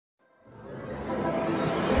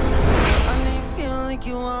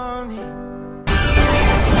on me.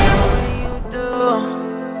 What do you do?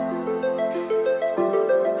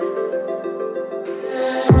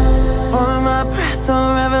 Holding my breath,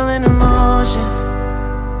 unraveling emotions.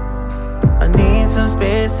 I need some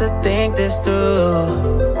space to think this through.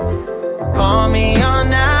 Call me all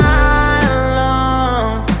night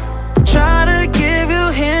long. Try to give you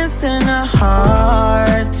hints and a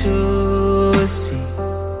heart to see.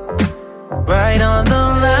 Right on the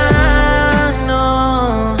line,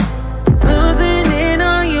 no. Losing it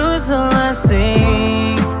on you's the last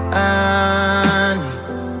thing I need.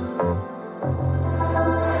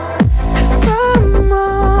 If I'm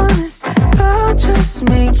honest, I'll just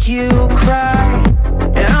make you cry.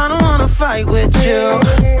 And I don't wanna fight with you.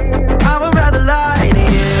 I would rather lie to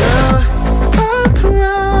you. I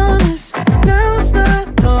promise, now's not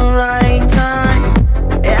the right time.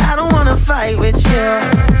 Yeah, I don't wanna fight with you.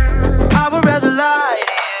 I would rather lie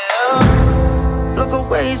to you. Look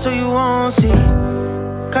away so you won't see,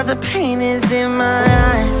 'cause the pain is in my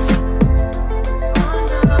eyes.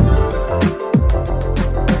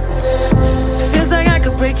 Feels like I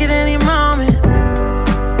could break at any moment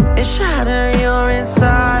and shatter your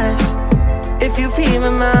insides. If you read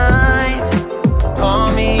my mind, call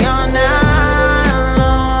me all night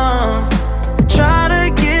long. Try to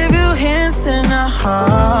give you hints and a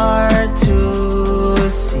heart to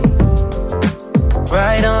see.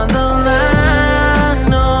 Right on the line,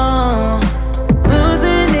 no.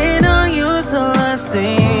 Losing it on you's the last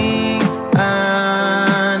thing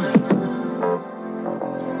I need.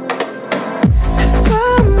 If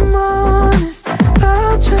I'm honest,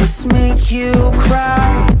 I'll just make you cry.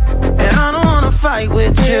 And I don't wanna fight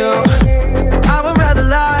with you. I would rather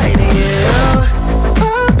lie to you.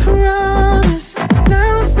 I promise,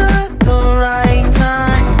 now's not the right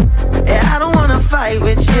time. Yeah, I don't wanna fight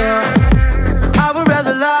with you. I would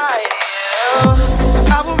rather lie to you.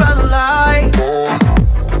 I would rather lie.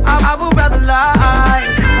 I would rather lie.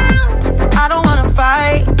 I don't wanna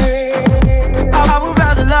fight. I would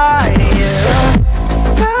rather lie to you.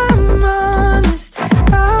 If I'm honest,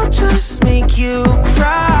 I'll just make you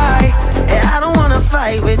cry. Yeah, I don't wanna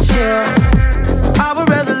fight with you. I would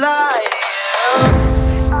rather lie to you.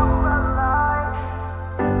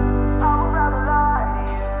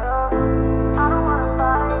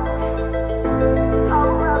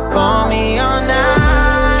 Call me all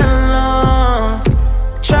night long.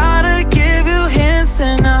 Try to give you hints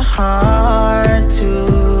and a heart to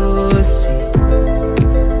see.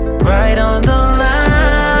 Right on the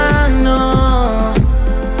line, no.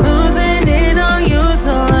 Losing it on you's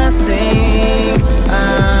the last thing I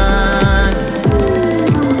need.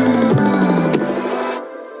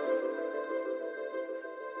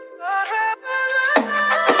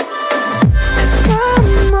 If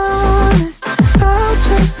I'm honest, I'll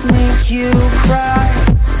just make you cry.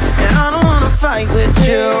 And I don't wanna fight with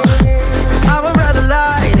you. I would rather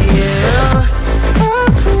lie to you. I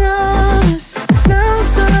promise,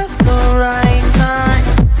 now's not the right time.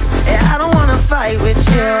 Yeah, I don't wanna fight with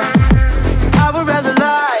you. I would rather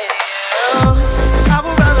lie to you. I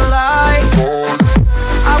would rather lie.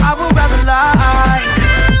 I would rather lie.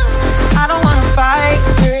 I don't wanna fight.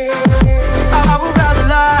 I would rather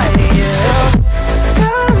lie to you. If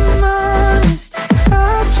I'm honest,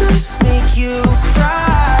 I'll just make you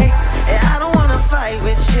cry. Yeah, I don't wanna fight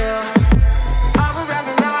with you. I would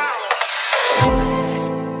rather lie.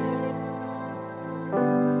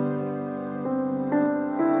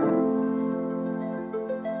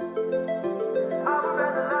 I would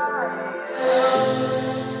rather lie.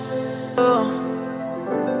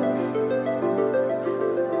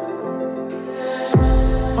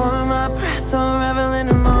 Holding my breath, unraveling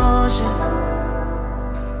emotions.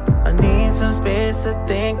 I need some space to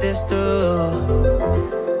think this through.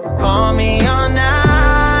 Call me all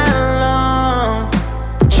night long.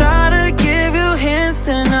 Try to give you hints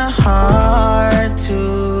and a heart to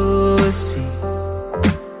see.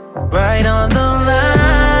 Right on the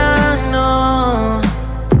line, no.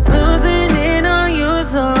 Losing it on you's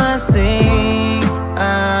the last thing I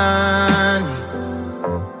need.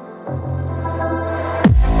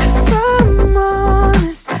 If I'm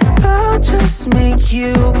honest, I'll just make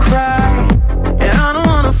you cry. And I don't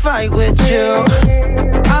wanna fight with you.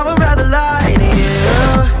 I would rather lie to you.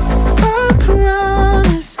 I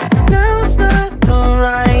promise, now's not the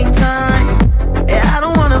right time. Yeah, I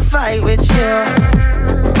don't wanna fight with you.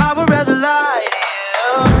 I would rather lie to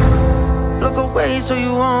you. Look away so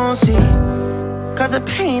you won't see, 'cause the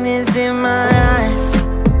pain is in my eyes.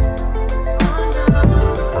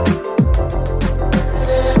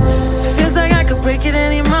 Feels like I could break at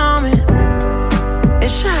any moment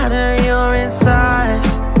and shatter your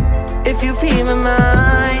insides. If If you feel my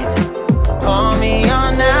mind, call me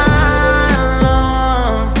all night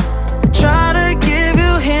long. Try to give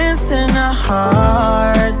you hints and a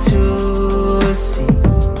hard to see.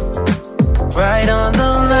 Right on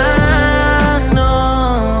the line,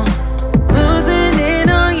 no. Losing it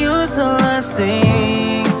on you's the last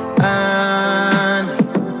thing I need.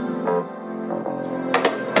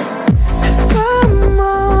 If I'm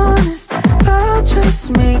honest, I'll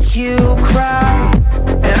just make you cry.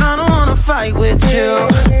 And I don't wanna fight with you,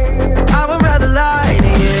 I would rather lie to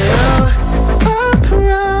you. I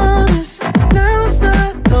promise, now's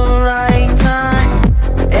not the right time.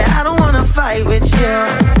 Yeah, I don't wanna fight with you,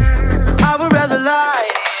 I would rather lie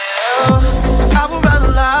to you. I would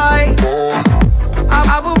rather lie,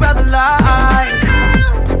 I would rather lie.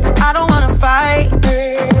 I don't wanna fight,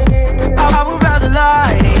 I would rather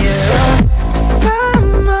lie to you. If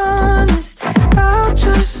I'm honest, I'll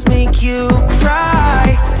just make you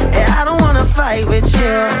cry. Yeah, I don't wanna fight with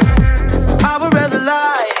you, I would rather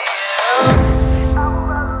lie to you.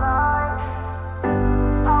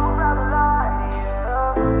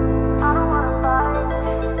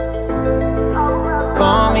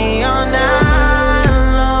 Call me all night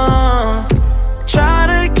long. Try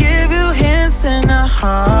to give you hints and a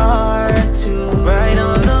heart to. Right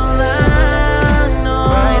on the line, no.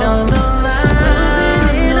 Right on the line.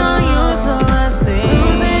 Losing it on you's the last thing.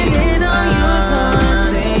 Losing it on you's the last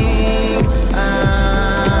thing.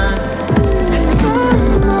 If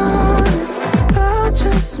I'm honest, I'll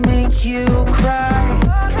just make you cry.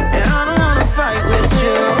 And I don't wanna fight with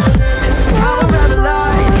you, I would rather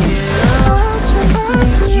lie to you. I'll just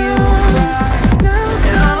make you cry.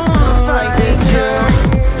 And I don't wanna fight with you,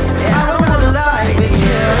 I would rather lie with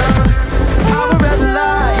you. I would rather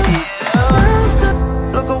lie to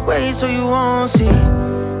you. Look away so you won't see,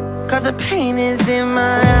 cause the pain is in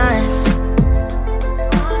my eyes.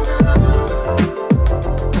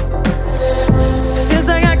 Feels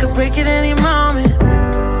like I could break it any moment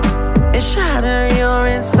and shatter your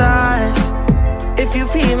insides. If you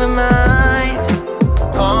feel my mind,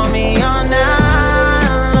 call me all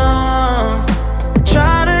night long.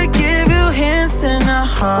 Try to give you hints and a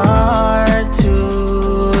hard to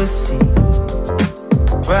see.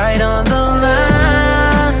 Right on the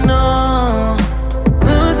line, no.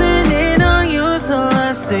 Losing it on you's the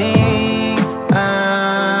last thing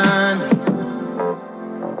I need.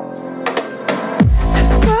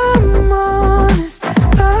 If I'm honest,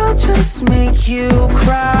 I'll just make you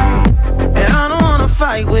cry. And I don't wanna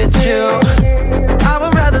fight with you,